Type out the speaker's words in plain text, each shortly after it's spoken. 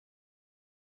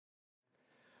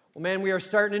Well, man, we are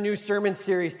starting a new sermon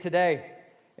series today,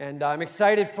 and I'm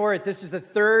excited for it. This is the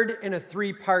third in a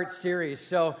three-part series.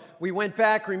 So we went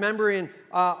back, remember in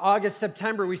August,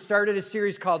 September, we started a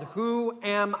series called Who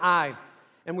Am I?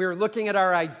 And we were looking at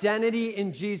our identity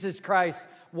in Jesus Christ.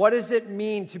 What does it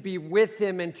mean to be with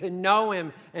Him and to know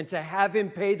Him and to have Him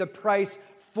pay the price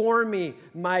for me?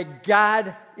 My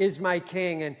God is my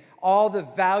King, and all the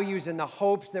values and the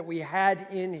hopes that we had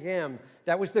in Him.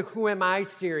 That was the Who Am I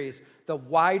series, the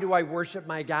why do I worship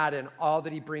my God and all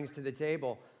that He brings to the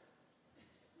table.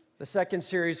 The second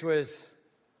series was,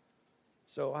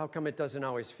 so how come it doesn't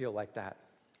always feel like that?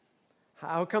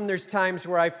 How come there's times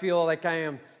where I feel like I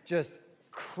am just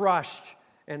crushed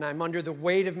and I'm under the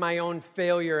weight of my own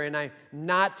failure and I'm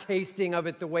not tasting of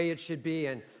it the way it should be?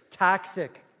 And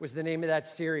Toxic was the name of that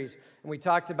series. And we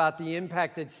talked about the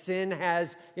impact that sin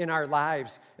has in our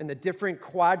lives and the different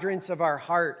quadrants of our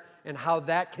heart and how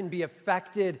that can be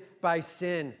affected by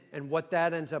sin and what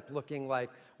that ends up looking like.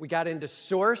 We got into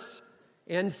source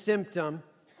and symptom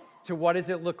to what does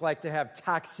it look like to have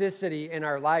toxicity in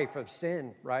our life of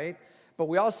sin, right? But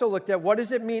we also looked at what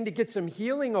does it mean to get some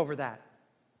healing over that?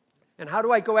 And how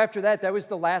do I go after that? That was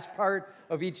the last part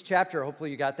of each chapter.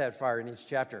 Hopefully you got that far in each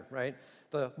chapter, right?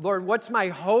 The Lord, what's my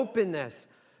hope in this?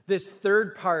 This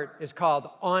third part is called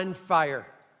On Fire.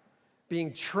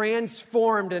 Being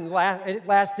transformed and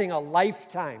lasting a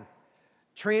lifetime.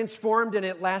 Transformed and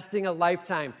it lasting a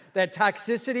lifetime. That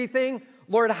toxicity thing,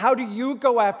 Lord, how do you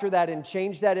go after that and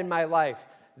change that in my life?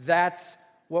 That's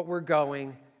what we're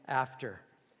going after.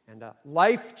 And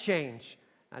life change,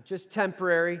 not just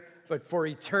temporary, but for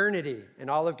eternity. And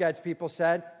all of God's people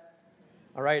said,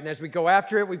 all right, and as we go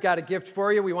after it, we've got a gift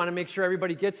for you. We want to make sure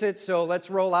everybody gets it, so let's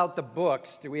roll out the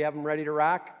books. Do we have them ready to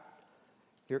rock?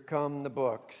 Here come the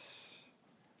books.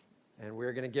 And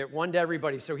we're going to get one to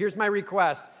everybody. So here's my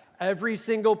request. Every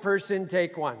single person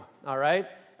take one, all right?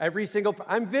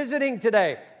 I'm visiting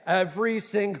today. Every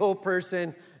single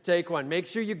person take one. Make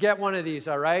sure you get one of these,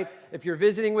 all right? If you're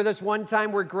visiting with us one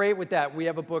time, we're great with that. We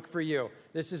have a book for you.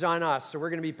 This is on us. So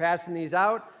we're going to be passing these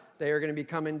out. They are going to be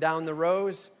coming down the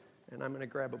rows. And I'm going to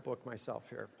grab a book myself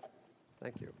here.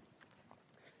 Thank you.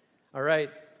 All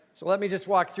right. So let me just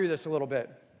walk through this a little bit.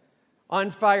 On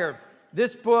Fire.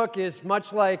 This book is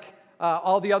much like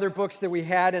all the other books that we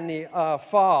had in the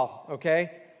fall, okay?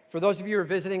 For those of you who are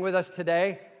visiting with us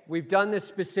today, we've done this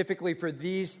specifically for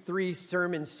these three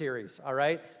sermon series, all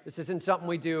right? This isn't something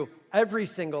we do every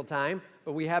single time,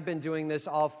 but we have been doing this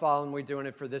all fall, and we're doing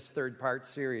it for this third-part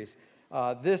series.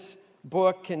 This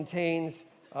book contains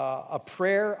a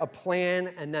prayer, a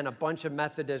plan, and then a bunch of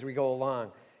method as we go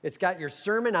along. It's got your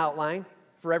sermon outline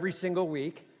for every single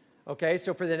week, okay?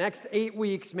 So for the next 8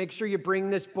 weeks, make sure you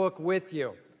bring this book with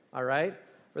you. All right?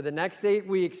 For the next 8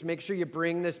 weeks, make sure you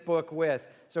bring this book with.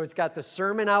 So it's got the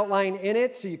sermon outline in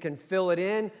it so you can fill it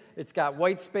in. It's got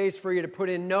white space for you to put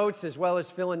in notes as well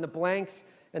as fill in the blanks.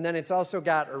 And then it's also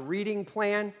got a reading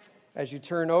plan. As you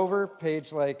turn over,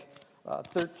 page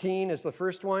 13 is the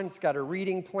first one. It's got a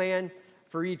reading plan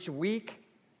for each week,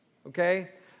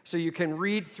 okay? So you can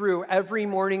read through every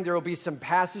morning. There will be some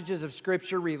passages of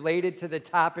Scripture related to the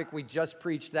topic we just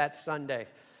preached that Sunday.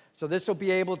 So this will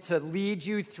be able to lead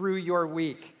you through your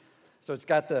week. So it's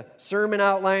got the sermon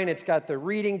outline, it's got the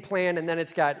reading plan, and then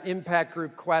it's got impact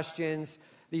group questions.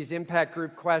 These impact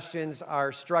group questions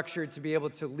are structured to be able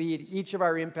to lead each of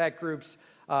our impact groups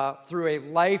through a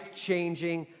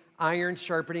life-changing,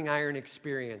 iron-sharpening iron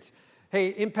experience. Hey,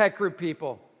 impact group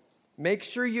people, make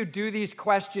sure you do these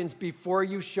questions before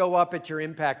you show up at your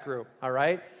impact group, all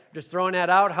right? Just throwing that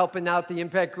out, helping out the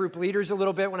impact group leaders a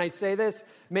little bit when I say this.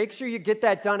 Make sure you get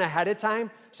that done ahead of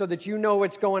time so that you know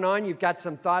what's going on. You've got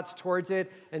some thoughts towards it,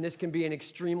 and this can be an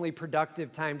extremely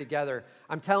productive time together.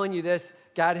 I'm telling you this,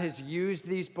 God has used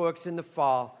these books in the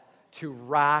fall to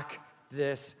rock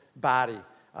this body.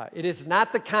 It is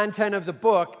not the content of the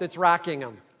book that's rocking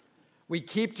them. We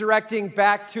keep directing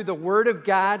back to the Word of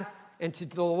God and to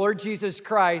the Lord Jesus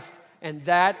Christ, and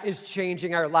that is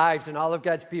changing our lives. And all of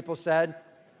God's people said,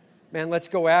 man, let's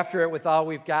go after it with all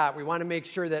we've got. We want to make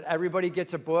sure that everybody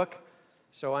gets a book,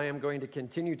 so I am going to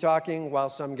continue talking while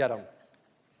some get them.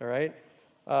 All right?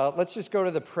 Let's just go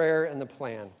to the prayer and the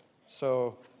plan.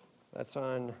 So that's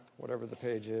on whatever the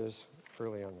page is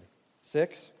early on.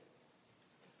 6?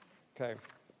 Okay.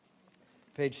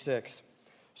 Page 6.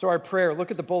 So our prayer,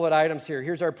 look at the bullet items here.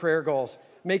 Here's our prayer goals.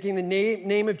 Making the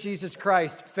name of Jesus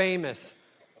Christ famous.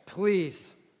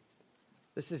 Please.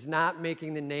 This is not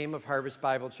making the name of Harvest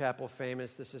Bible Chapel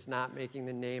famous. This is not making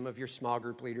the name of your small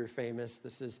group leader famous.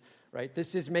 This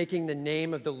is making the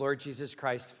name of the Lord Jesus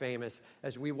Christ famous.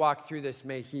 As we walk through this,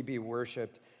 may He be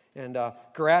worshiped And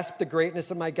grasp the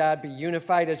greatness of my God, be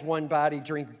unified as one body,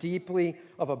 drink deeply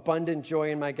of abundant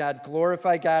joy in my God,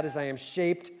 glorify God as I am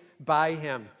shaped by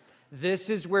him. This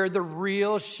is where the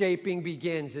real shaping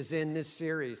begins, is in this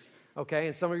series, okay?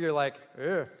 And some of you are like,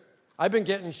 I've been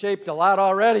getting shaped a lot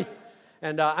already.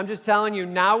 And I'm just telling you,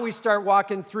 now we start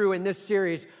walking through in this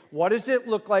series, what does it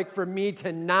look like for me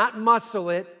to not muscle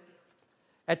it,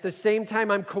 at the same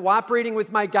time I'm cooperating with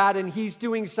my God and he's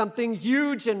doing something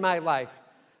huge in my life.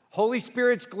 Holy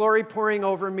Spirit's glory pouring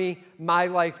over me, my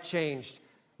life changed.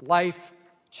 Life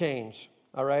change,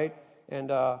 all right?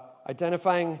 And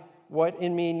identifying what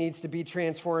in me needs to be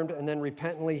transformed and then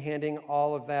repentantly handing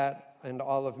all of that and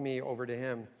all of me over to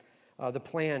him. The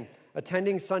plan,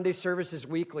 attending Sunday services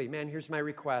weekly. Man, here's my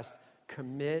request.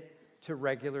 Commit to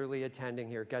regularly attending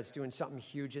here. God's doing something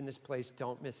huge in this place.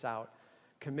 Don't miss out.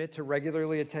 Commit to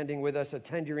regularly attending with us.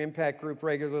 Attend your impact group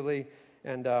regularly.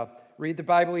 And read the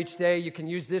Bible each day. You can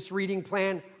use this reading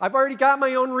plan. I've already got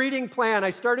my own reading plan.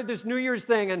 I started this New Year's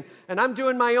thing, and I'm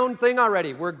doing my own thing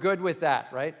already. We're good with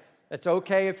that, right? That's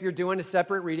okay if you're doing a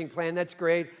separate reading plan. That's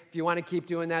great. If you want to keep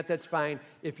doing that, that's fine.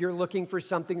 If you're looking for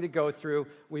something to go through,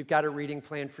 we've got a reading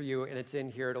plan for you, and it's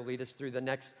in here. It'll lead us through the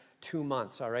next 2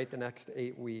 months, all right, the next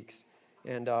 8 weeks.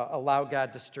 And allow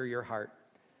God to stir your heart.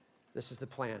 This is the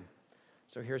plan.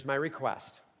 So here's my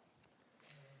request.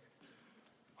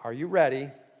 Are you ready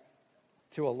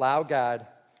to allow God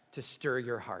to stir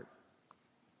your heart?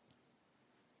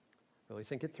 Really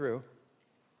think it through.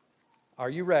 Are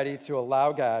you ready to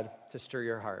allow God to stir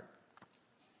your heart?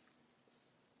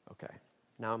 Okay,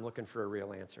 now I'm looking for a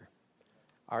real answer.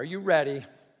 Are you ready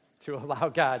to allow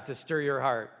God to stir your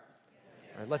heart?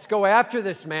 All right, let's go after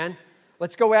this, man.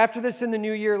 Let's go after this in the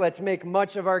new year. Let's make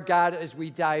much of our God as we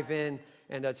dive in.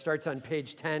 And it starts on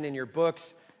page 10 in your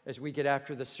books as we get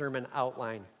after the sermon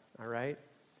outline. All right?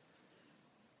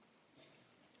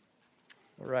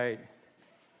 All right.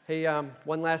 Hey,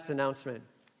 one last announcement.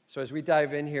 So as we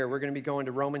dive in here, we're going to be going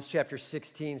to Romans chapter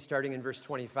 16, starting in verse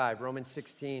 25. Romans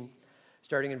 16,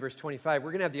 starting in verse 25.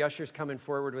 We're going to have the ushers coming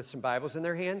forward with some Bibles in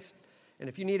their hands. And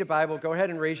if you need a Bible, go ahead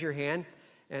and raise your hand,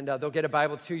 and they'll get a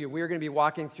Bible to you. We're going to be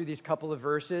walking through these couple of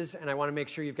verses, and I want to make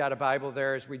sure you've got a Bible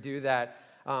there as we do that.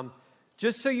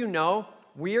 Just so you know,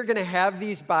 we are going to have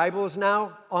these Bibles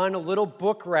now on little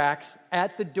book racks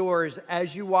at the doors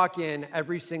as you walk in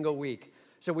every single week.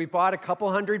 So we bought a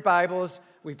couple hundred Bibles.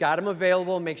 We've got them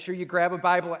available. Make sure you grab a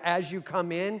Bible as you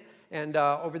come in. And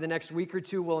over the next week or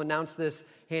two, we'll announce this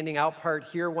handing out part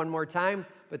here one more time.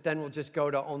 But then we'll just go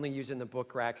to only using the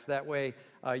book racks. That way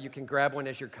you can grab one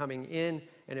as you're coming in.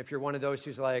 And if you're one of those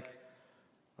who's like,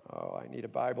 oh, I need a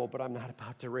Bible, but I'm not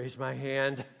about to raise my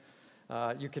hand,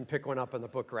 you can pick one up on the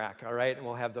book rack, all right? And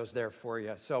we'll have those there for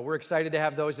you. So we're excited to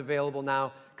have those available now.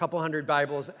 A couple hundred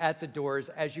Bibles at the doors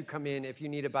as you come in. If you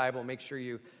need a Bible, make sure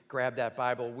you grab that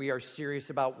Bible. We are serious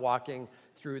about walking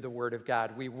through the Word of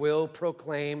God. We will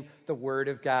proclaim the Word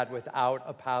of God without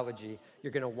apology.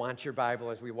 You're going to want your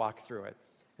Bible as we walk through it.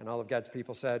 And all of God's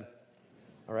people said,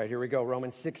 all right, here we go.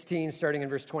 Romans 16, starting in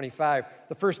verse 25.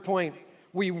 The first point,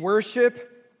 we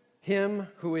worship him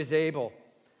who is able.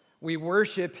 We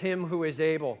worship him who is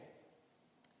able.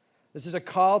 This is a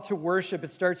call to worship.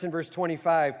 It starts in verse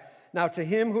 25. Now to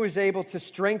him who is able to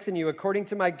strengthen you according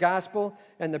to my gospel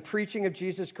and the preaching of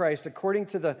Jesus Christ, according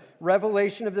to the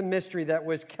revelation of the mystery that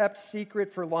was kept secret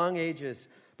for long ages,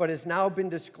 but has now been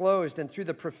disclosed and through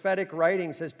the prophetic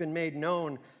writings has been made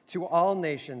known to all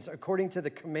nations, according to the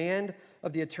command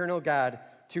of the eternal God,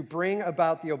 to bring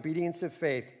about the obedience of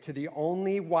faith. To the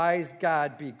only wise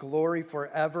God be glory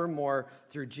forevermore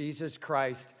through Jesus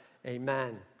Christ.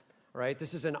 Amen. All right,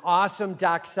 this is an awesome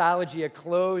doxology, a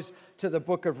close to the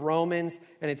book of Romans,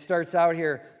 and it starts out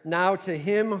here, now to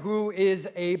him who is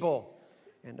able.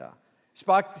 And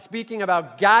speaking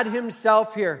about God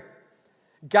himself here,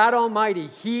 God Almighty,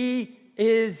 he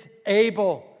is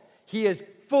able. He is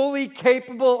fully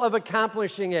capable of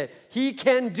accomplishing it. He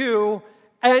can do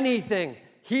anything.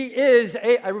 He is,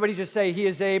 everybody just say, he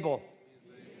is able.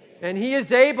 And he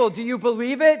is able. Do you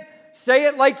believe it? Say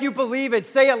it like you believe it.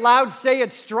 Say it loud. Say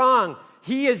it strong.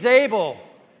 He is able.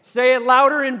 Say it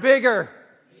louder and bigger.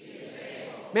 He is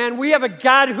able. Man, we have a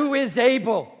God who is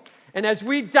able. And as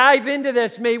we dive into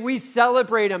this, may we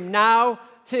celebrate him. Now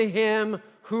to him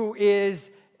who is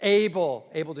able.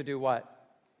 Able to do what?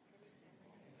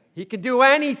 He can do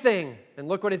anything. And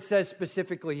look what it says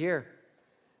specifically here.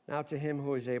 Now to him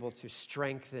who is able to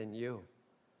strengthen you.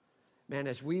 Man,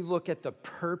 as we look at the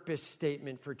purpose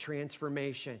statement for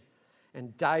transformation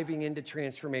and diving into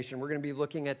transformation, we're going to be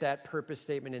looking at that purpose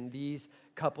statement in these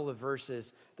couple of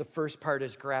verses. The first part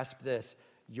is grasp this.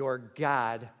 Your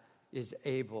God is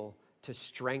able to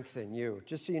strengthen you.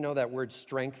 Just so you know, that word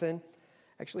strengthen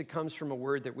actually comes from a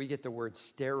word that we get the word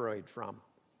steroid from,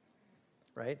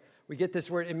 right? We get this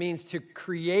word, it means to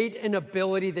create an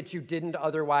ability that you didn't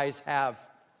otherwise have.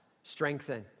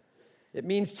 Strengthen. It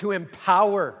means to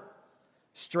empower.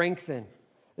 Strengthen.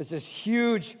 It's this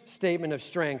huge statement of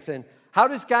strength. And how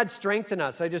does God strengthen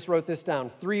us? I just wrote this down.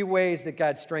 3 ways that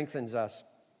God strengthens us.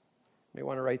 You may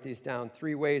want to write these down.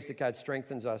 3 ways that God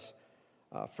strengthens us.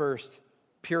 First,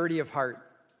 purity of heart.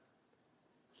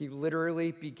 He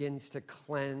literally begins to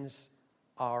cleanse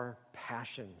our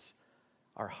passions,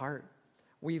 our heart.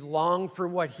 We long for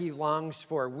what he longs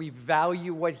for. We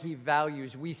value what he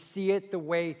values. We see it the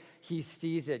way he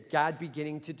sees it. God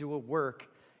beginning to do a work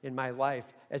in my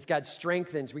life. As God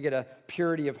strengthens, we get a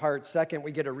purity of heart. Second,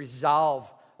 we get a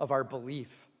resolve of our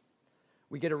belief.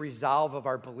 We get a resolve of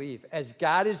our belief. As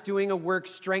God is doing a work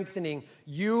strengthening,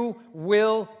 you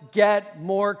will get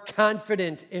more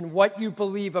confident in what you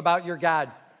believe about your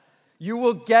God. You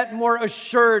will get more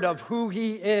assured of who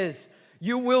he is.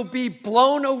 You will be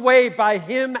blown away by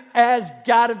him as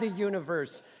God of the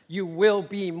universe. You will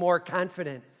be more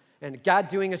confident. And God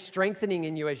doing a strengthening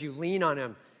in you as you lean on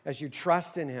him, as you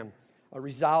trust in him, a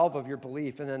resolve of your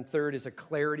belief. And then third is a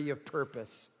clarity of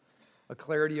purpose. A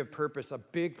clarity of purpose. A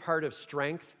big part of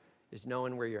strength is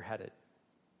knowing where you're headed.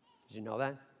 Did you know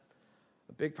that?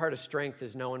 A big part of strength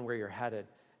is knowing where you're headed.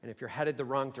 And if you're headed the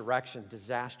wrong direction,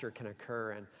 disaster can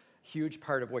occur. And huge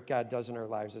part of what God does in our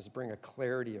lives is bring a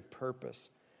clarity of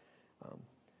purpose.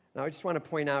 Now, I just want to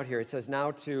point out here, it says, now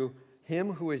to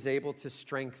him who is able to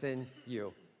strengthen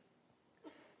you.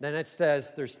 Then it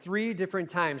says there's 3 different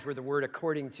times where the word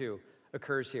according to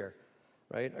occurs here,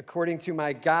 right? According to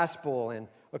my gospel and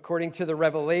according to the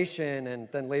revelation, and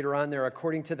then later on there,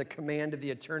 according to the command of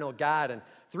the eternal God. And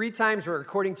 3 times where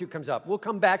according to comes up. We'll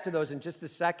come back to those in just a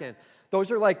second.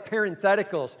 Those are like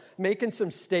parentheticals, making some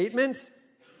statements,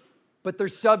 but they're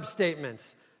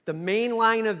sub-statements. The main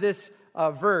line of this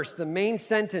verse, the main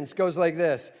sentence goes like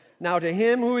this. Now to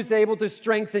him who is able to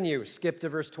strengthen you, skip to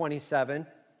verse 27,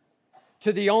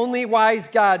 to the only wise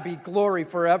God be glory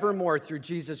forevermore through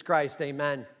Jesus Christ,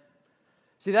 amen.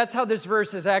 See, that's how this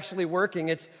verse is actually working.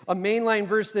 It's a mainline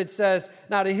verse that says,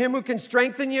 now to him who can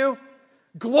strengthen you,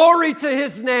 glory to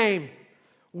his name.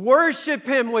 Worship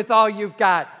him with all you've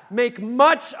got. Make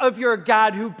much of your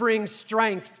God who brings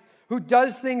strength, who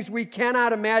does things we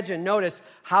cannot imagine. Notice,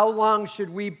 how long should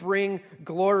we bring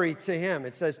glory to him?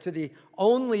 It says, to the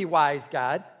only wise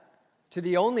God. To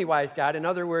the only wise God. In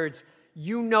other words,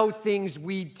 you know things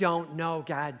we don't know,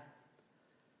 God.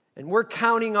 And we're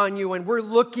counting on you, and we're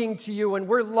looking to you, and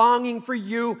we're longing for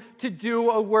you to do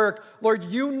a work. Lord,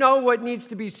 you know what needs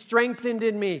to be strengthened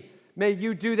in me. May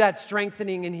you do that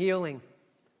strengthening and healing.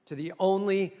 To the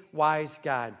only wise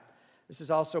God. This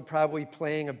is also probably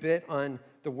playing a bit on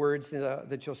the words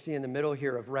that you'll see in the middle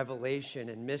here of revelation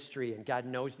and mystery, and God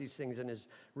knows these things and is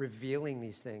revealing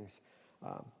these things.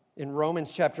 In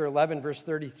Romans chapter 11, verse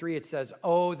 33, it says,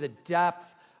 oh, the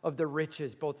depth of the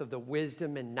riches, both of the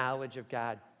wisdom and knowledge of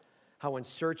God. How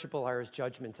unsearchable are his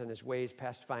judgments and his ways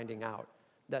past finding out.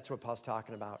 That's what Paul's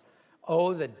talking about.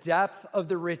 Oh, the depth of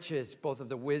the riches, both of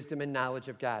the wisdom and knowledge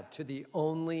of God, to the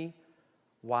only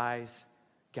wise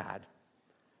God.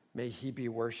 May he be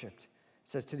worshiped. It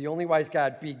says, to the only wise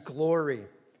God, be glory.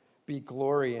 Be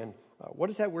glory. And what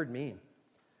does that word mean?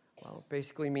 Well, it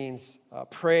basically means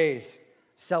praise,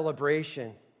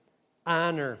 celebration,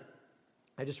 honor.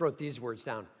 I just wrote these words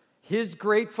down. His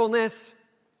gratefulness,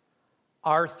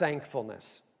 our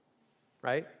thankfulness.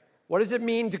 Right? What does it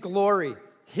mean to glory?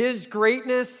 His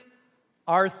greatness,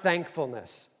 our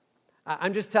thankfulness.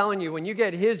 I'm just telling you, when you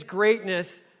get his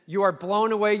greatness, you are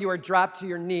blown away, you are dropped to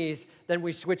your knees, then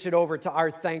we switch it over to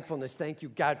our thankfulness. Thank you,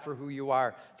 God, for who you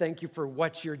are. Thank you for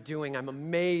what you're doing. I'm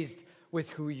amazed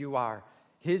with who you are.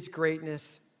 His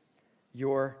greatness,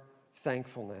 your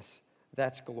thankfulness.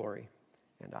 That's glory.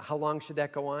 And how long should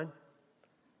that go on? It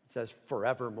says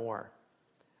forevermore.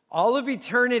 All of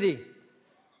eternity,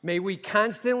 may we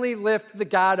constantly lift the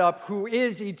God up who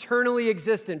is eternally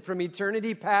existent from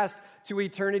eternity past to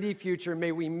eternity future.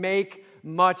 May we make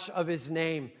much of his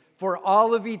name. For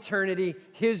all of eternity,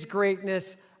 his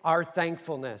greatness, our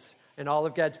thankfulness. And all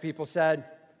of God's people said,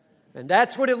 and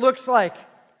that's what it looks like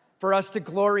for us to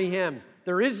glory him.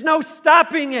 There is no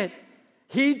stopping it.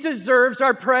 He deserves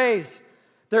our praise.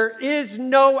 There is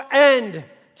no end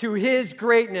to his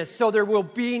greatness, so there will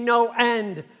be no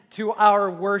end to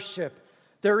our worship.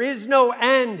 There is no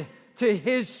end to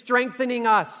his strengthening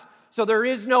us, so there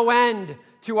is no end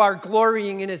to our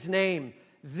glorying in his name.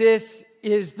 This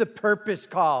is the purpose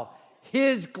call.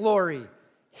 His glory,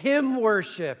 him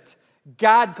worshiped,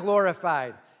 God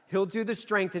glorified. He'll do the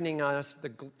strengthening on us.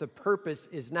 The purpose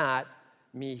is not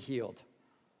me healed.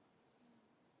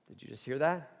 Did you just hear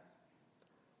that?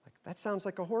 That sounds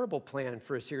like a horrible plan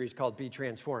for a series called Be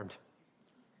Transformed,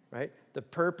 right? The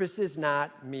purpose is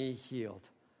not me healed.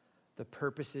 The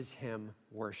purpose is him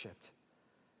worshiped.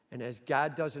 And as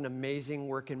God does an amazing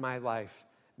work in my life,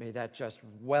 may that just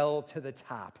well to the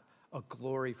top, a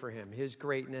glory for him, his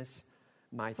greatness,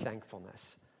 my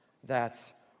thankfulness.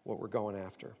 That's what we're going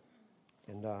after.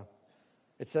 And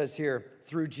it says here,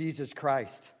 through Jesus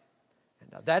Christ.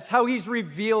 And that's how he's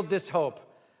revealed this hope,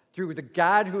 through the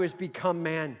God who has become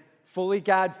man. Fully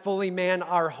God, fully man.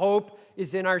 Our hope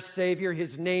is in our Savior.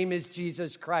 His name is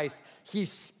Jesus Christ. He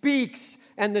speaks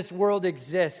and this world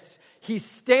exists. He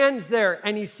stands there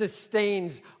and he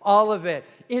sustains all of it.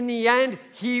 In the end,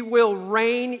 he will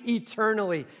reign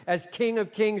eternally as King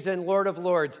of Kings and Lord of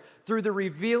Lords. Through the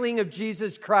revealing of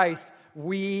Jesus Christ,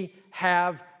 we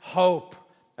have hope.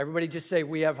 Everybody just say,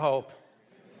 we have hope.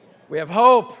 We have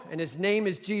hope, and his name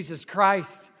is Jesus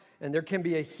Christ. And there can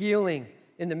be a healing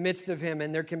in the midst of him,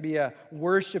 and there can be a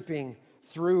worshiping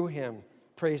through him.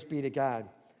 Praise be to God.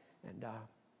 And all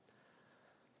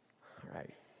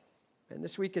right. And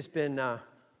this week's been a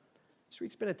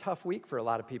tough week for a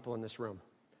lot of people in this room.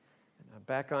 And,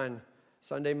 back on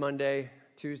Sunday, Monday,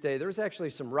 Tuesday, there was actually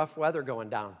some rough weather going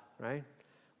down, right?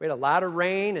 We had a lot of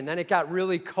rain, and then it got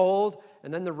really cold,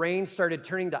 and then the rain started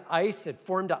turning to ice. It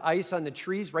formed to ice on the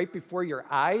trees right before your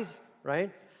eyes, right?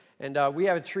 And we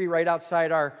have a tree right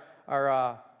outside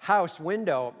our house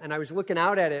window, and I was looking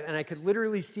out at it, and I could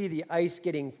literally see the ice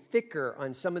getting thicker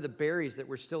on some of the berries that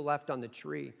were still left on the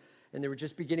tree. And they were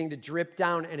just beginning to drip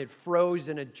down, and it froze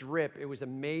in a drip. It was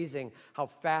amazing how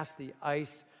fast the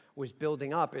ice was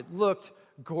building up. It looked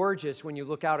gorgeous when you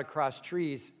look out across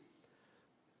trees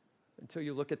until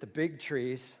you look at the big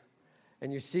trees,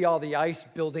 and you see all the ice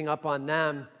building up on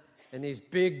them. And these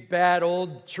big, bad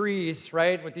old trees,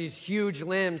 right, with these huge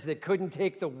limbs that couldn't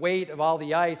take the weight of all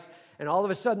the ice. And all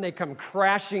of a sudden, they come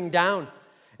crashing down.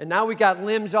 And now we got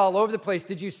limbs all over the place.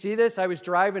 Did you see this? I was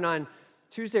driving on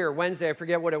Tuesday or Wednesday. I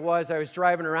forget what it was. I was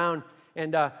driving around.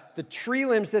 And the tree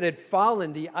limbs that had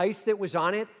fallen, the ice that was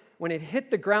on it, when it hit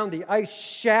the ground, the ice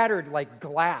shattered like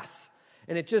glass.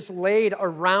 And it just laid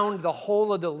around the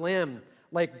whole of the limb.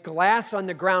 Like glass on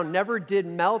the ground, never did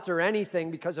melt or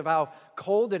anything because of how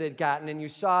cold it had gotten. And you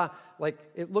saw, like,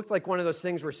 it looked like one of those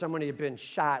things where somebody had been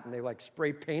shot and they like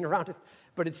spray paint around it,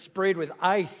 but it's sprayed with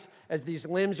ice as these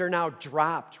limbs are now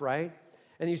dropped, right?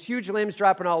 And these huge limbs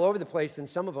dropping all over the place, and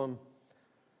some of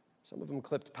them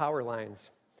clipped power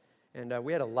lines. And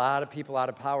we had a lot of people out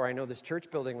of power. I know this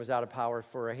church building was out of power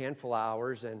for a handful of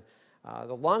hours, and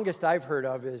the longest I've heard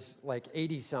of is like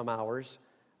 80-some hours.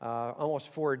 Almost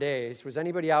 4 days. Was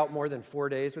anybody out more than 4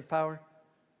 days with power?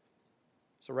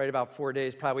 So right about 4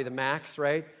 days, probably the max,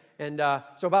 right? And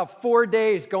so about 4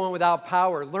 days going without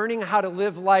power, learning how to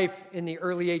live life in the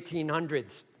early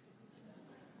 1800s,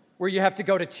 where you have to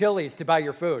go to Chili's to buy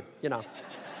your food, you know,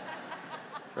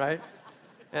 right?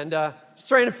 And just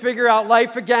trying to figure out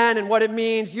life again and what it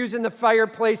means, using the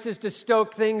fireplaces to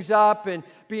stoke things up and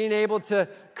being able to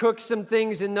cook some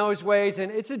things in those ways.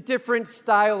 And it's a different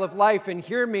style of life. And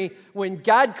hear me, when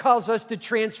God calls us to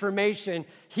transformation,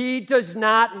 he does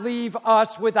not leave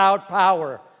us without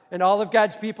power. And all of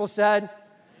God's people said,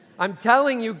 I'm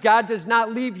telling you, God does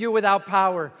not leave you without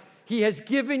power. He has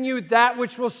given you that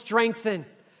which will strengthen.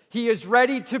 He is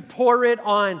ready to pour it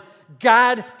on.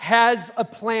 God has a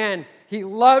plan. He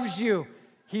loves you.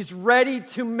 He's ready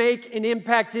to make an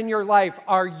impact in your life.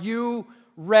 Are you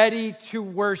ready to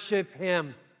worship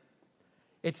him?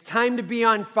 It's time to be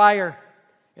on fire.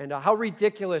 And how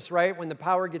ridiculous, right? When the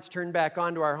power gets turned back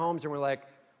on to our homes and we're like,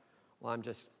 well, I'm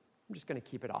just going to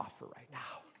keep it off for right now.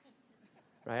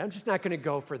 Right? I'm just not going to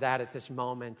go for that at this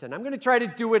moment. And I'm going to try to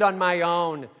do it on my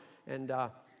own. And,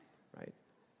 right?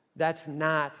 That's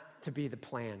not to be the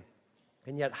plan.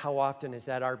 And yet, how often is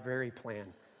that our very plan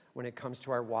when it comes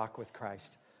to our walk with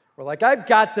Christ? We're like, I've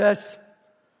got this.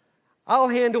 I'll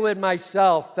handle it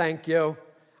myself, thank you.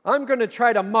 I'm going to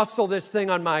try to muscle this thing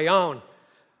on my own.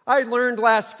 I learned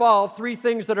last fall 3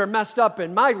 things that are messed up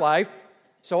in my life,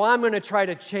 so I'm going to try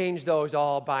to change those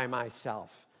all by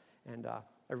myself. And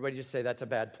everybody just say, that's a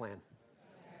bad plan.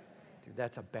 Dude,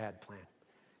 that's a bad plan.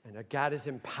 And God is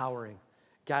empowering.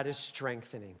 God is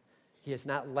strengthening. He has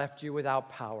not left you without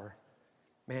power.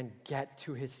 Man, get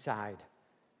to his side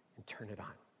and turn it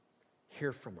on.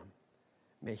 Hear from him.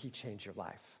 May he change your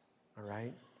life. All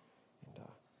right? And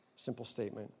simple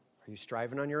statement. Are you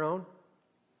striving on your own?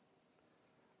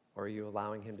 Or are you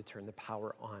allowing him to turn the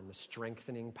power on, the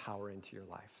strengthening power into your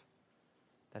life?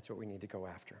 That's what we need to go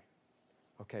after.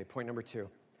 Okay, point number 2.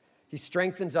 He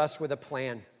strengthens us with a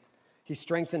plan. He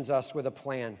strengthens us with a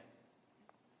plan.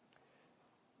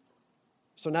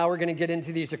 So now we're going to get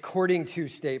into these according to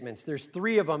statements. There's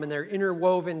 3 of them, and they're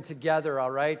interwoven together, all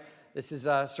right? This is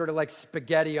sort of like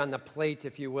spaghetti on the plate,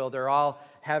 if you will. They're all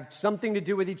have something to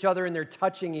do with each other, and they're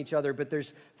touching each other, but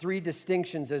there's 3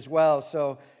 distinctions as well.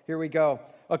 So here we go.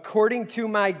 According to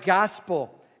my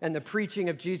gospel and the preaching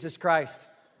of Jesus Christ.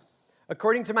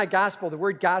 According to my gospel, the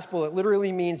word gospel, it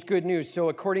literally means good news. So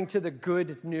according to the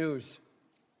good news,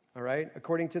 all right?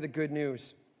 According to the good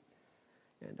news.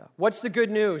 And what's the good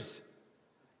news?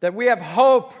 That we have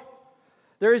hope.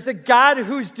 There is a God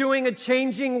who's doing a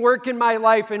changing work in my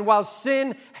life, and while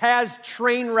sin has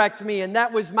train wrecked me, and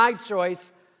that was my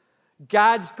choice,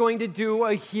 God's going to do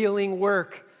a healing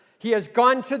work. He has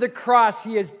gone to the cross.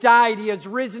 He has died. He has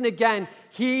risen again.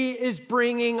 He is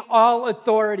bringing all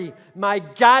authority. My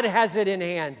God has it in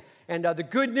hand. And the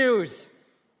good news,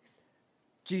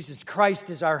 Jesus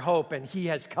Christ is our hope, and He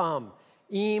has come.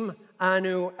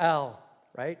 Immanuel,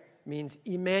 right? Means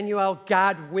Emmanuel,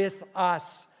 God with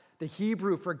us. The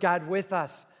Hebrew for God with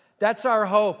us. That's our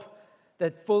hope,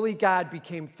 that fully God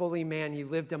became fully man. He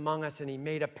lived among us and He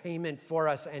made a payment for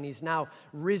us, and He's now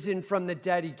risen from the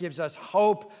dead. He gives us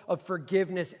hope of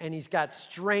forgiveness, and He's got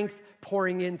strength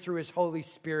pouring in through His Holy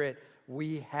Spirit.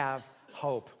 We have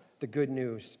hope, the good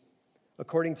news.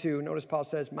 According to, notice Paul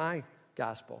says, my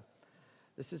gospel.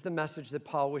 This is the message that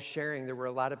Paul was sharing. There were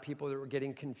a lot of people that were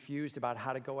getting confused about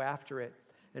how to go after it.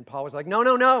 And Paul was like,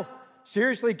 no.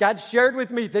 Seriously, God shared with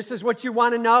me. This is what you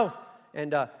want to know.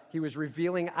 And he was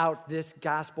revealing out this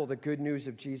gospel, the good news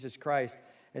of Jesus Christ.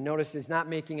 And notice he's not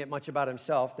making it much about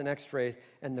himself. The next phrase,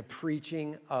 and the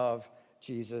preaching of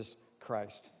Jesus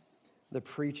Christ. The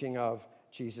preaching of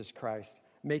Jesus Christ.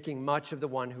 Making much of the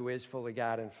one who is fully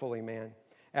God and fully man.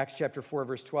 Acts chapter 4,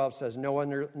 verse 12 says,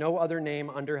 no other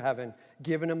name under heaven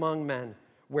given among men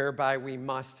whereby we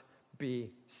must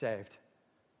be saved.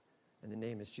 And the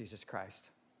name is Jesus Christ.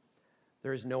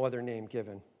 There is no other name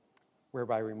given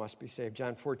whereby we must be saved.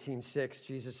 John 14:6,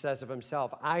 Jesus says of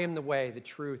Himself, I am the way, the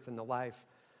truth, and the life.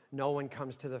 No one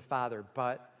comes to the Father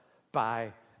but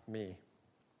by me.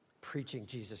 Preaching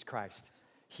Jesus Christ.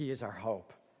 He is our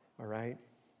hope, all right?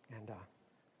 And do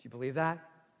you believe that?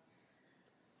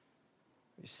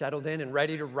 Are you settled in and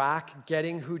ready to rock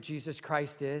getting who Jesus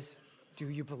Christ is? Do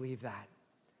you believe that?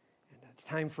 It's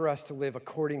time for us to live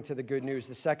according to the good news.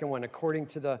 The second one, according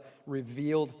to the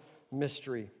revealed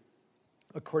mystery.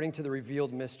 According to the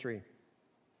revealed mystery.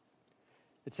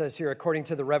 It says here, according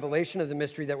to the revelation of the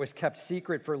mystery that was kept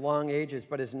secret for long ages,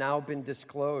 but has now been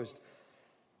disclosed.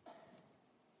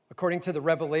 According to the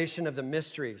revelation of the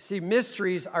mystery. See,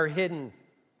 mysteries are hidden.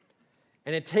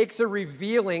 And it takes a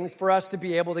revealing for us to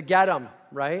be able to get them,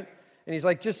 right? And he's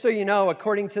like, just so you know,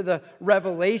 according to the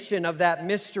revelation of that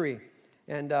mystery.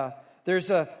 And there's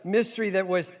a mystery that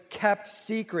was kept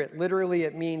secret. Literally,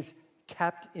 it means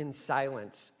kept in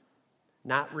silence,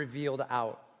 not revealed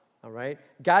out, all right?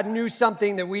 God knew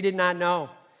something that we did not know,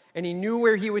 and He knew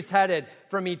where He was headed.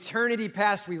 From eternity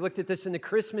past, we looked at this in the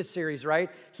Christmas series, right?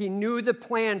 He knew the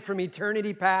plan from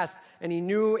eternity past, and He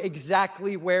knew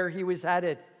exactly where He was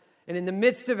headed. And in the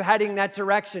midst of heading that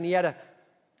direction, He had a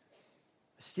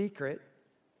secret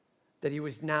that He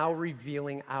was now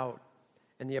revealing out.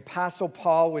 And the Apostle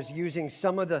Paul was using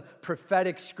some of the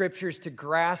prophetic scriptures to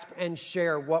grasp and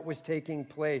share what was taking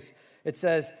place. It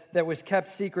says that was kept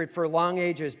secret for long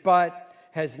ages, but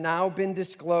has now been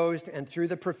disclosed and through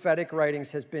the prophetic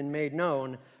writings has been made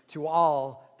known to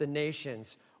all the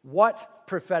nations. What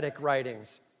prophetic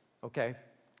writings? Okay,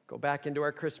 go back into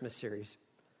our Christmas series.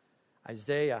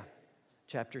 Isaiah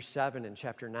chapter 7 and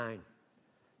chapter 9.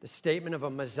 The statement of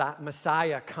a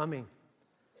Messiah coming.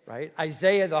 Right?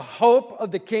 Isaiah, the hope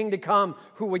of the king to come,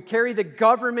 who would carry the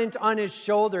government on his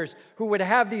shoulders, who would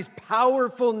have these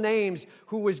powerful names,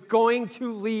 who was going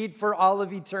to lead for all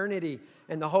of eternity.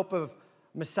 And the hope of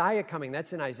Messiah coming,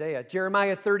 that's in Isaiah.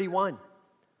 Jeremiah 31,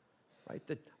 right?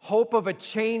 The hope of a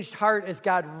changed heart as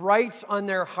God writes on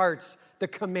their hearts the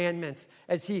commandments,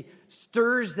 as He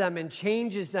stirs them and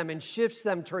changes them and shifts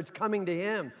them towards coming to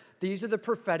Him. These are the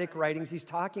prophetic writings He's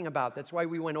talking about. That's why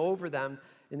we went over them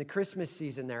in the Christmas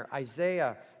season there.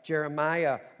 Isaiah,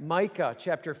 Jeremiah, Micah,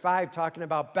 chapter 5, talking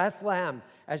about Bethlehem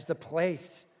as the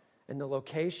place and the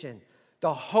location.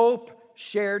 The hope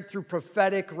shared through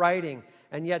prophetic writing,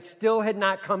 and yet still had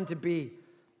not come to be.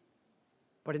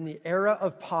 But in the era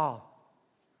of Paul,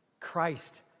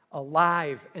 Christ,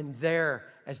 alive and there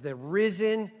as the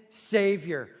risen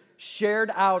Savior,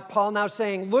 shared out. Paul now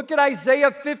saying, look at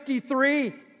Isaiah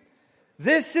 53.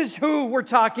 This is who we're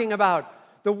talking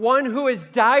about. the one who has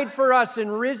died for us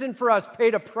and risen for us,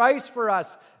 paid a price for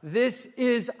us. This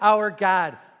is our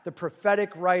God. The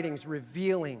prophetic writings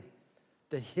revealing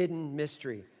the hidden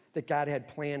mystery that God had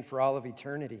planned for all of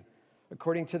eternity,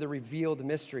 according to the revealed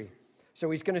mystery. So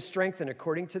he's going to strengthen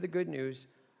according to the good news,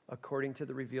 according to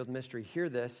the revealed mystery. Hear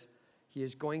this. He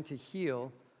is going to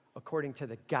heal according to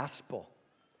the gospel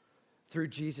through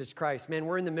Jesus Christ. Man,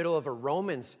 we're in the middle of a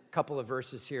Romans couple of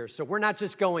verses here. So we're not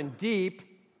just going deep.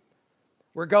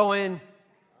 We're going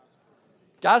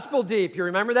gospel deep. You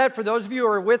remember that? For those of you who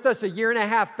were with us a year and a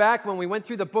half back when we went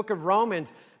through the book of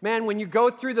Romans, man, when you go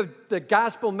through the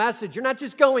gospel message, you're not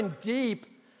just going deep.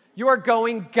 You are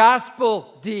going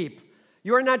gospel deep.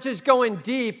 You are not just going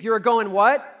deep. You are going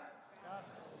what?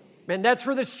 Man, that's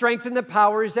where the strength and the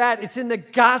power is at. It's in the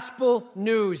gospel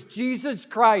news. Jesus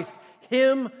Christ,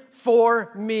 Him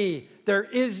for me. There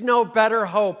is no better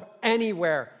hope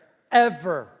anywhere,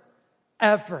 ever,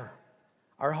 ever.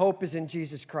 Our hope is in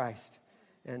Jesus Christ.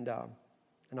 And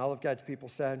all of God's people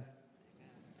said.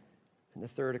 And the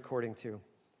third, according to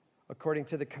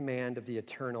the command of the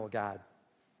eternal God,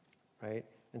 right?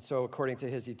 And so according to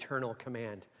His eternal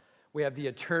command. We have the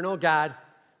eternal God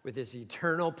with His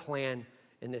eternal plan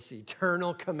and this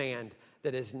eternal command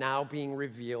that is now being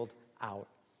revealed out,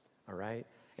 all right?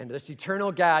 And this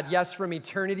eternal God, yes, from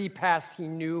eternity past, He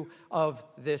knew of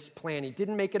this plan. He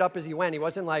didn't make it up as He went. He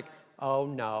wasn't like, oh,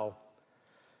 no.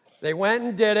 They went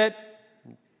and did it.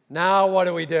 Now what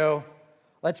do we do?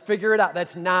 Let's figure it out.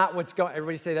 That's not what's going.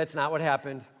 Everybody say that's not what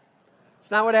happened. It's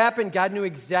not what happened. God knew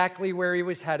exactly where He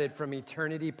was headed from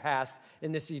eternity past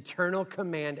in this eternal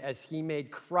command as He made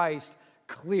Christ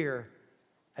clear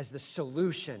as the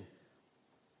solution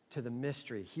to the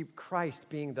mystery. Christ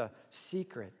being the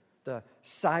secret, the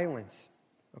silence,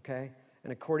 okay?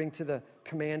 And according to the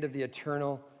command of the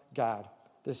eternal God,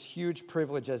 this huge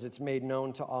privilege as it's made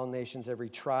known to all nations, every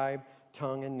tribe,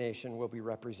 tongue, and nation will be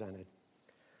represented.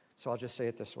 So I'll just say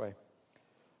it this way.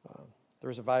 There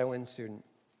was a violin student,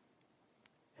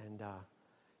 and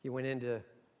he went in to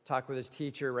talk with his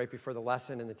teacher right before the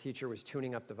lesson, and the teacher was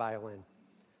tuning up the violin.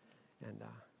 And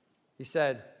he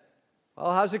said,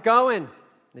 well, how's it going? And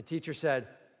the teacher said,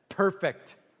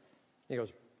 perfect. He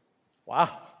goes, wow,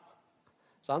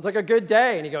 sounds like a good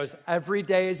day. And he goes, every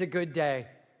day is a good day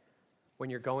when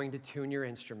you're going to tune your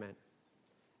instrument.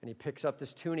 And he picks up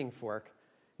this tuning fork.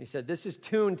 He said, this is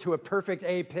tuned to a perfect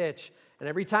A pitch. And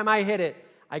every time I hit it,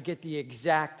 I get the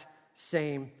exact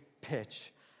same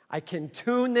pitch. I can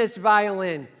tune this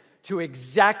violin to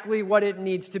exactly what it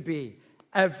needs to be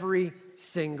every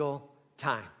single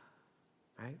time,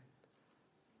 right?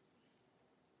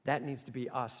 That needs to be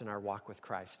us in our walk with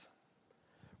Christ,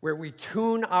 where we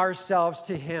tune ourselves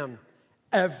to Him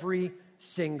every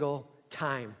single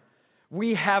time.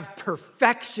 We have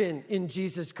perfection in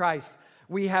Jesus Christ.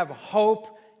 We have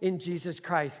hope in Jesus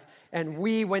Christ. And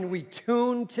when we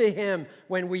tune to Him,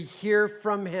 when we hear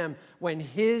from Him, when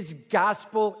His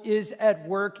gospel is at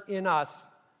work in us,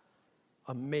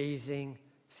 amazing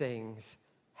things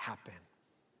happen.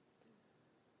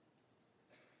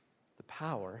 The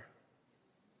power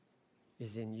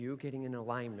is in you getting in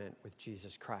alignment with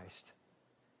Jesus Christ,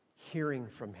 hearing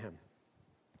from Him,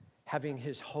 having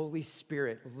His Holy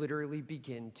Spirit literally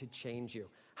begin to change you.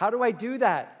 How do I do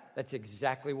that? That's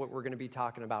exactly what we're going to be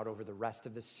talking about over the rest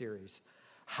of this series.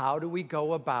 How do we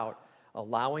go about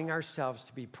allowing ourselves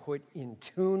to be put in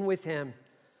tune with Him,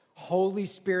 Holy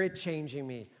Spirit changing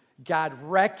me, God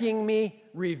wrecking me,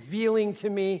 revealing to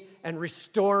me, and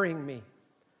restoring me,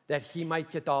 that He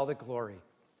might get all the glory.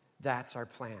 That's our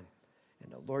plan.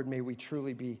 And Lord, may we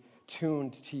truly be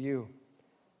tuned to You.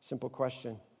 Simple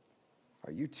question.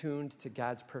 Are you tuned to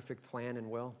God's perfect plan and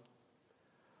will?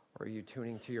 Or are you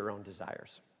tuning to your own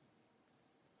desires?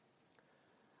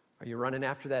 Are you running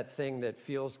after that thing that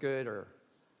feels good or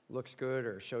looks good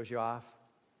or shows you off?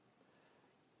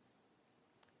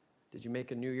 Did you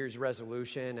make a New Year's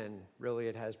resolution and really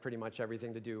it has pretty much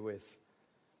everything to do with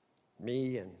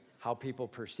me and how people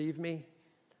perceive me?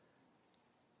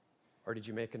 Or did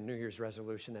you make a New Year's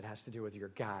resolution that has to do with your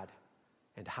God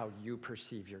and how you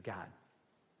perceive your God?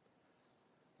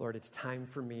 Lord, it's time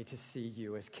for me to see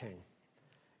You as King.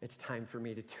 It's time for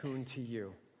me to tune to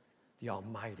You, the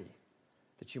Almighty,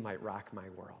 that You might rock my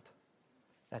world.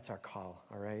 That's our call,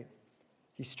 all right?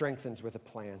 He strengthens with a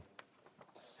plan.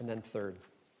 And then third,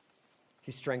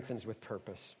 He strengthens with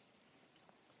purpose.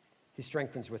 He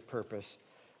strengthens with purpose.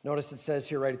 Notice it says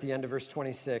here right at the end of verse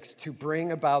 26, to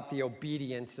bring about the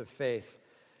obedience of faith.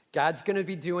 God's going to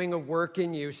be doing a work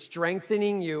in you,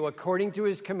 strengthening you according to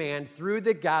His command through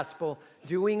the gospel,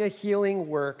 doing a healing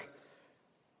work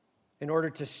in order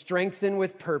to strengthen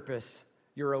with purpose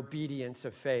your obedience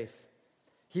of faith.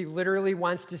 He literally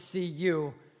wants to see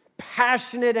you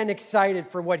passionate and excited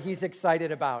for what he's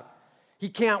excited about. He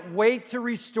can't wait to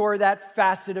restore that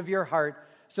facet of your heart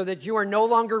so that you are no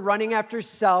longer running after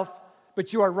self,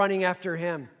 but you are running after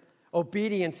him.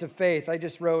 Obedience of faith. I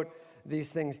just wrote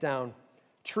these things down.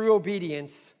 True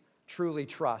obedience truly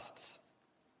trusts.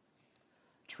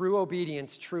 True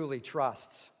obedience truly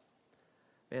trusts.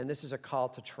 Man, this is a call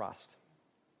to trust.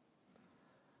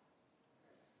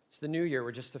 It's the new year.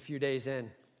 We're just a few days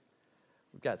in.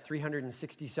 We've got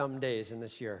 360-some days in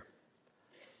this year.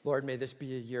 Lord, may this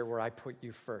be a year where I put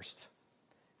you first.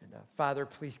 And Father,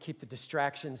 please keep the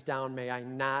distractions down. May I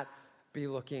not be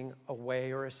looking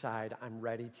away or aside. I'm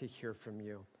ready to hear from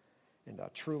you and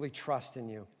truly trust in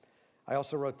you. I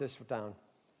also wrote this down.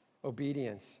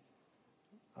 Obedience.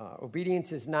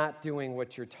 Obedience is not doing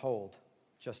what you're told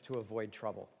just to avoid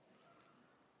trouble.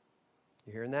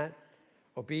 You hearing that?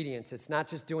 Obedience. It's not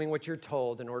just doing what you're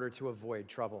told in order to avoid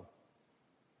trouble.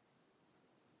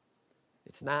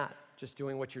 It's not just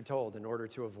doing what you're told in order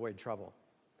to avoid trouble.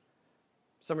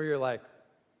 Some of you are like,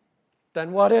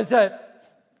 then what is it?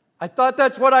 I thought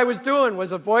that's what I was doing,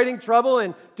 was avoiding trouble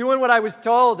and doing what I was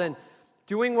told. And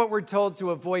doing what we're told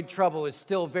to avoid trouble is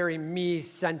still very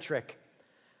me-centric.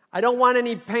 I don't want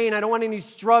any pain. I don't want any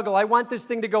struggle. I want this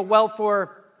thing to go well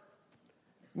for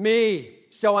me.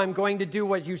 So I'm going to do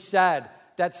what you said.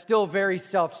 That's still very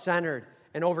self-centered.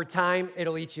 And over time,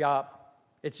 it'll eat you up.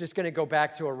 It's just going to go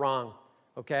back to a wrong,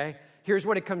 okay? Here's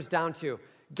what it comes down to.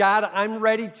 God, I'm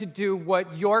ready to do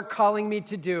what you're calling me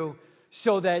to do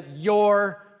so that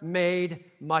you're made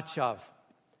much of.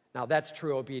 Now, that's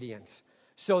true obedience.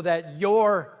 So that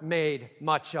you're made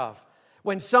much of.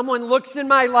 When someone looks in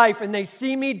my life and they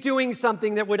see me doing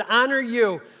something that would honor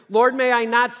you, Lord, may I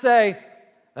not say,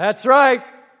 that's right,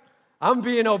 I'm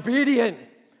being obedient,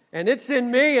 and it's in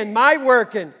me and my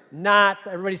work, and not,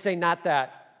 everybody say not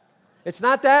that. It's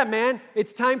not that, man.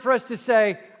 It's time for us to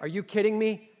say, are you kidding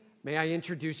me? May I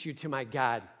introduce you to my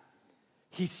God.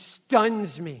 He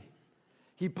stuns me.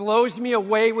 He blows me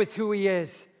away with who he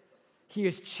is. He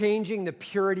is changing the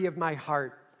purity of my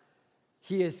heart.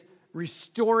 He is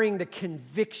restoring the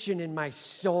conviction in my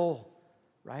soul,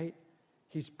 right?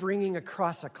 He's bringing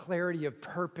across a clarity of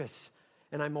purpose,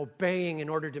 and I'm obeying in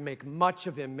order to make much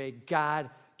of him. May God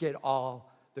get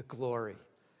all the glory.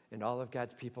 And all of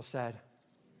God's people said,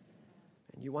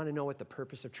 and you want to know what the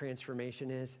purpose of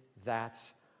transformation is?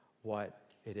 That's what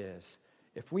it is.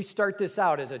 If we start this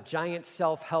out as a giant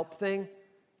self-help thing,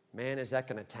 man, is that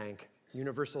going to tank?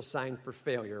 Universal sign for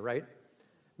failure, right?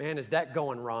 Man, is that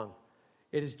going wrong?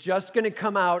 It is just going to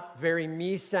come out very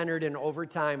me-centered, and over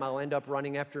time, I'll end up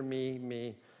running after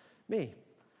me.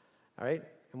 All right?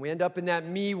 And we end up in that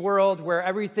me world where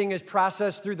everything is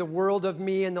processed through the world of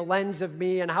me and the lens of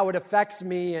me and how it affects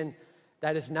me, and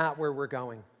that is not where we're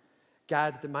going.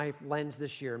 God, my lens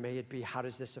this year, may it be, how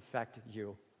does this affect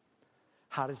you?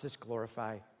 How does this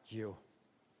glorify you?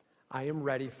 I am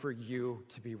ready for you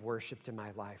to be worshiped in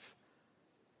my life.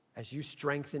 As you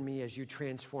strengthen me, as you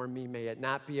transform me, may it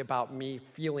not be about me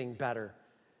feeling better.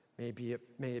 May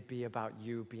it be about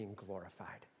you being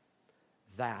glorified.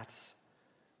 That's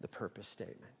the purpose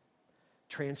statement.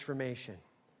 Transformation,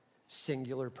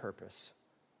 singular purpose,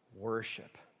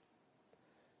 worship.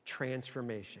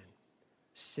 Transformation,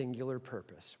 singular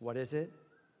purpose. What is it?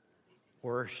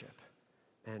 Worship.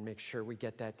 Man, make sure we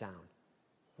get that down.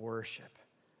 Worship.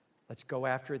 Let's go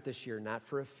after it this year, not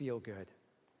for a feel-good,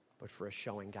 but for a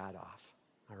showing God off,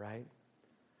 all right?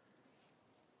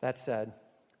 That said,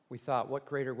 we thought, what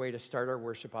greater way to start our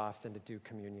worship off than to do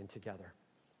communion together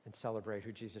and celebrate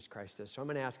who Jesus Christ is. So I'm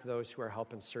going to ask those who are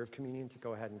helping serve communion to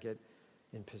go ahead and get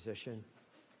in position.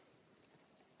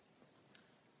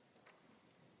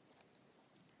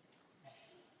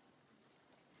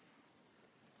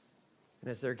 And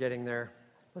as they're getting there,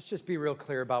 let's just be real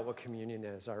clear about what communion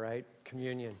is, all right?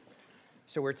 Communion.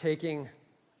 So we're taking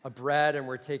a bread and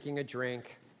we're taking a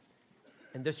drink,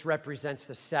 and this represents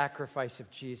the sacrifice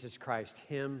of Jesus Christ,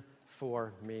 him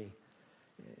for me.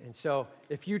 And so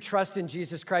if you trust in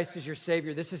Jesus Christ as your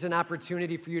Savior, this is an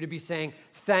opportunity for you to be saying,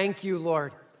 thank you,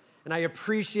 Lord, and I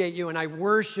appreciate you, and I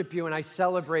worship you, and I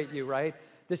celebrate you, right?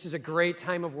 This is a great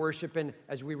time of worship, and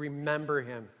as we remember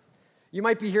him. You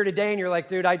might be here today and you're like,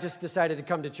 dude, I just decided to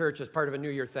come to church as part of a New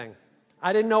Year thing.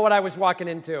 I didn't know what I was walking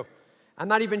into. I'm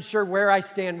not even sure where I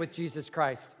stand with Jesus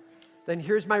Christ. Then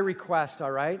here's my request, all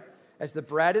right? As the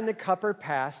bread and the cup are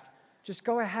passed, just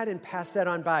go ahead and pass that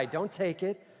on by. Don't take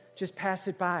it, just pass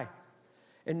it by.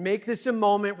 And make this a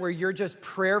moment where you're just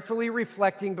prayerfully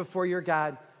reflecting before your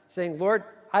God, saying, Lord,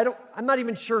 I'm not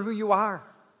even sure who you are.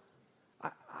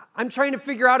 I'm trying to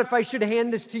figure out if I should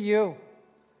hand this to you.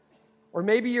 Or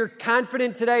maybe you're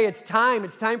confident today, it's time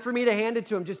for me to hand it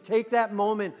to him. Just take that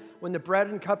moment when the bread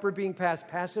and cup are being passed,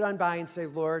 pass it on by and say,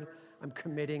 Lord, I'm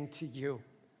committing to you.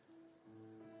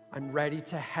 I'm ready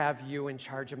to have you in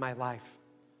charge of my life.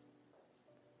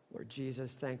 Lord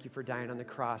Jesus, thank you for dying on the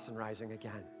cross and rising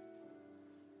again.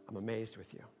 I'm amazed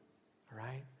with you, all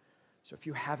right? So if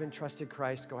you haven't trusted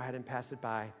Christ, go ahead and pass it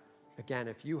by. Again,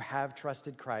 if you have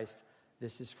trusted Christ,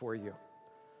 this is for you.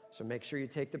 So make sure you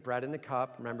take the bread and the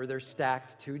cup. Remember, they're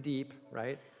stacked 2 deep,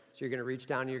 right? So you're going to reach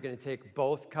down and you're going to take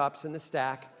both cups in the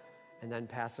stack and then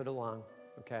pass it along,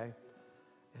 okay?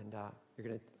 And I'm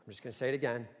just going to say it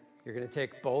again. You're going to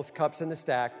take both cups in the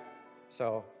stack.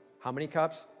 So how many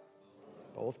cups?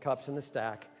 Both cups in the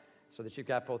stack so that you've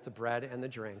got both the bread and the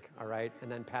drink, all right? And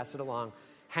then pass it along.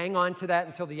 Hang on to that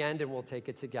until the end and we'll take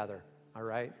it together, all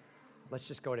right? Let's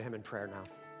just go to him in prayer now.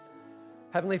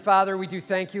 Heavenly Father, we do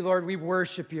thank you, Lord. We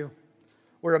worship you.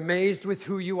 We're amazed with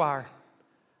who you are.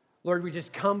 Lord, we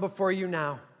just come before you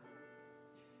now.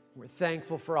 We're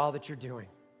thankful for all that you're doing.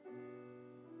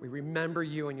 We remember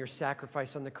you and your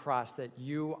sacrifice on the cross, that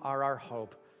you are our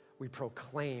hope. We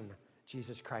proclaim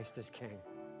Jesus Christ as King.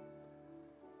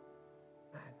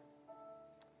 Man.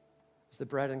 As the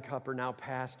bread and cup are now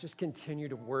passed, just continue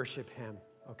to worship him,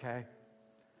 okay?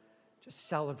 Just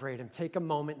celebrate him. Take a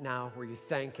moment now where you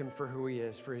thank him for who he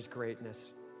is, for his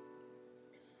greatness.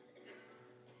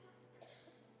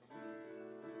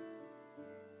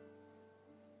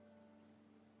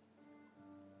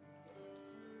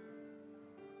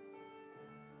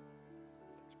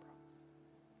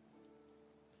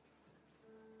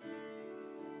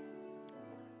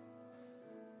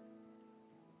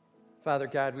 Father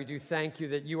God, we do thank you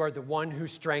that you are the one who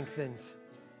strengthens.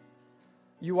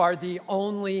 You are the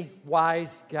only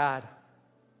wise God.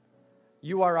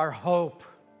 You are our hope.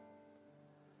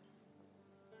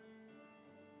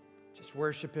 Just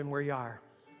worship him where you are.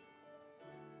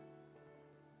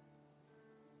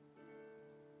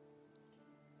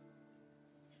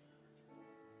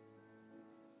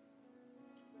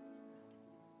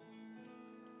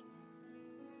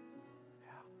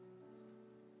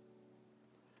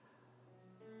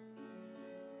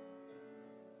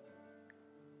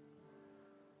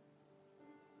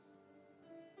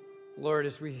 Lord,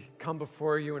 as we come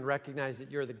before you and recognize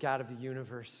that you're the God of the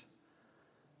universe,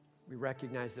 we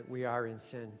recognize that we are in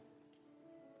sin.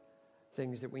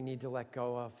 Things that we need to let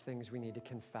go of, things we need to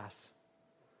confess.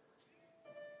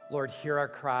 Lord, hear our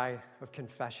cry of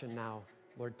confession now.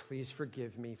 Lord, please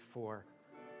forgive me for.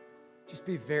 Just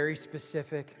be very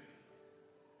specific.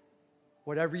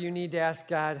 Whatever you need to ask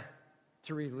God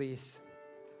to release.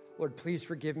 Lord, please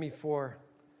forgive me for.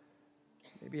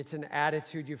 Maybe it's an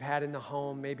attitude you've had in the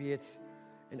home. Maybe it's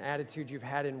an attitude you've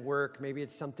had in work. Maybe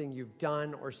it's something you've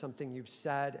done or something you've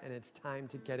said, and it's time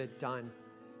to get it done.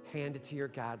 Hand it to your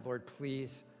God. Lord,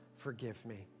 please forgive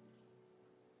me.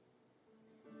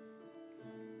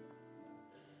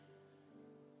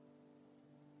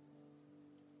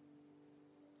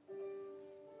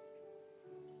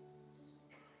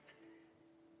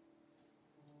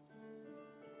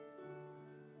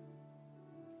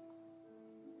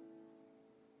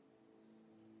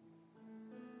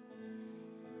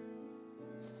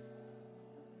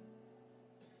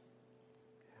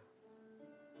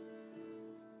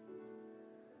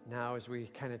 Now, as we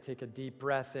kind of take a deep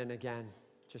breath in again,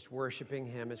 just worshiping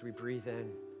him as we breathe in.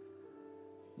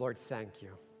 Lord, thank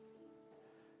you.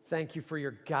 Thank you for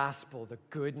your gospel, the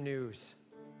good news.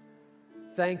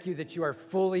 Thank you that you are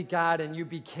fully God and you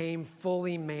became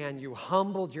fully man. You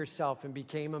humbled yourself and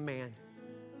became a man.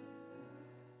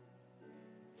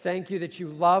 Thank you that you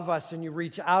love us and you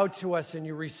reach out to us and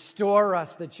you restore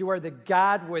us, that you are the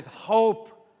God with hope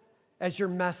as your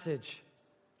message.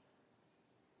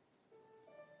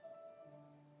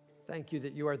 Thank you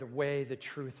that you are the way, the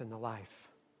truth, and the life.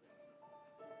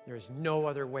 There is no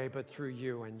other way but through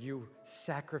you, and you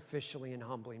sacrificially and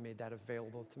humbly made that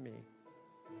available to me.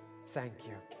 Thank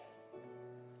you.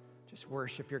 Just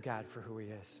worship your God for who he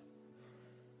is.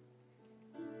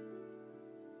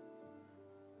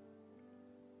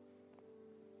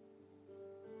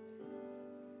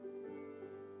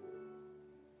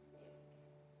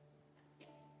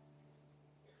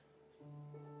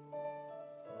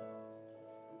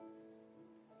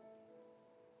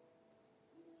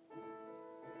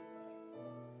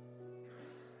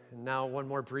 And now one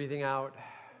more breathing out.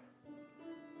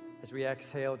 As we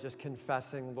exhale, just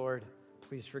confessing, Lord,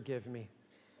 please forgive me.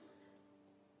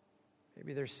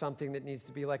 Maybe there's something that needs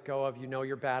to be let go of. You know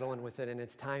you're battling with it, and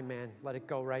it's time, man. Let it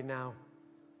go right now.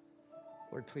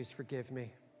 Lord, please forgive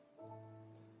me.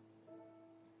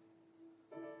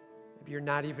 Maybe you're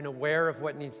not even aware of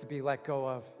what needs to be let go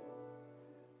of.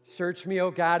 Search me,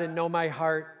 O God, and know my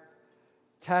heart.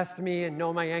 Test me and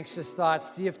know my anxious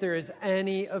thoughts. See if there is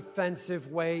any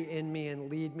offensive way in me and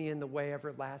lead me in the way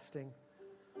everlasting.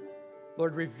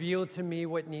 Lord, reveal to me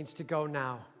what needs to go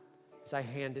now as I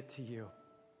hand it to you.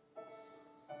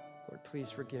 Lord,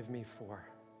 please forgive me for.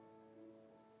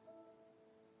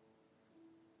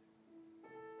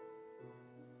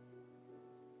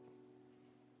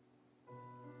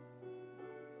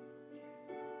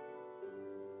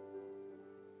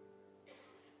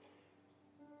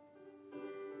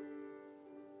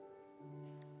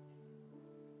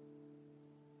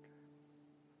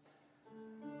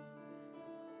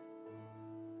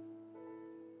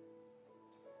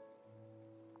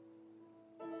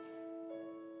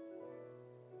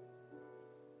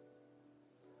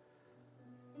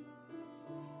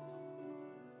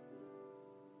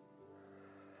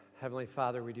 Heavenly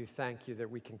Father, we do thank you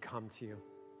that we can come to you.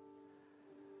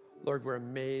 Lord, we're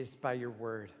amazed by your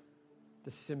word, the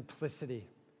simplicity.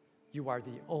 You are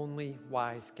the only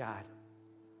wise God.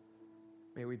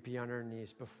 May we be on our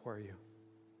knees before you.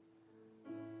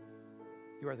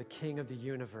 You are the King of the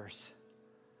universe.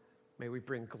 May we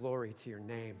bring glory to your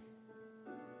name.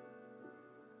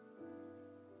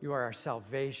 You are our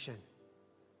salvation.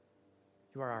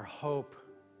 You are our hope.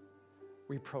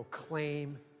 We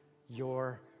proclaim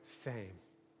your fame.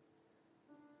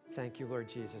 Thank you, Lord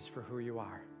Jesus, for who you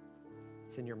are.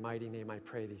 It's in your mighty name I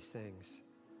pray these things.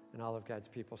 And all of God's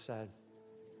people said,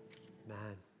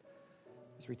 amen.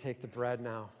 As we take the bread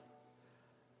now,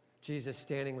 Jesus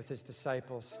standing with his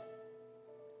disciples,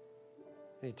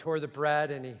 and he tore the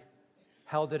bread and he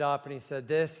held it up and he said,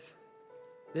 this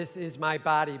is my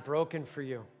body broken for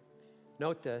you.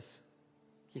 Note this,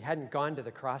 he hadn't gone to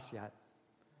the cross yet.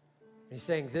 He's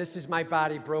saying, this is my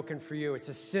body broken for you. It's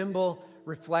a symbol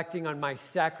reflecting on my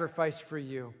sacrifice for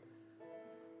you.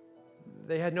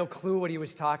 They had no clue what he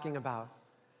was talking about.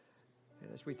 And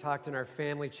as we talked in our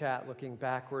family chat, looking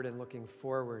backward and looking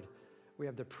forward, we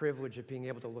have the privilege of being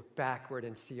able to look backward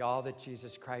and see all that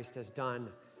Jesus Christ has done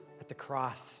at the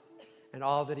cross and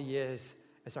all that he is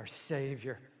as our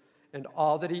Savior and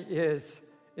all that he is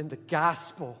in the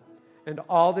gospel and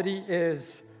all that he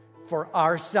is for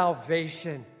our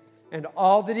salvation. And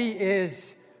all that he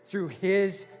is through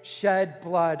his shed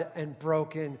blood and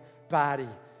broken body.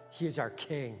 He is our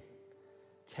King.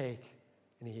 Take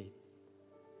and eat.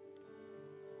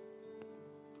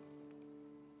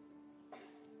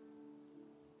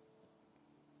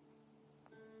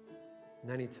 And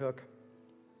then he took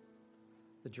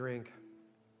the drink.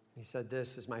 He said,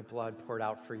 this is my blood poured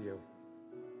out for you.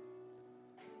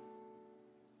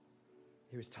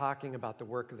 He was talking about the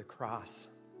work of the cross.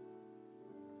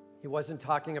 He wasn't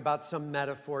talking about some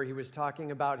metaphor. He was talking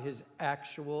about his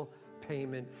actual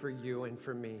payment for you and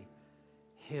for me.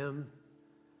 Him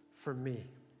for me.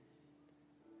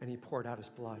 And he poured out his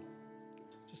blood.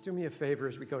 Just do me a favor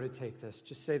as we go to take this.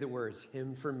 Just say the words,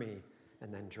 him for me,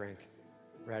 and then drink.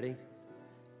 Ready?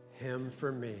 Him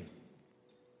for me.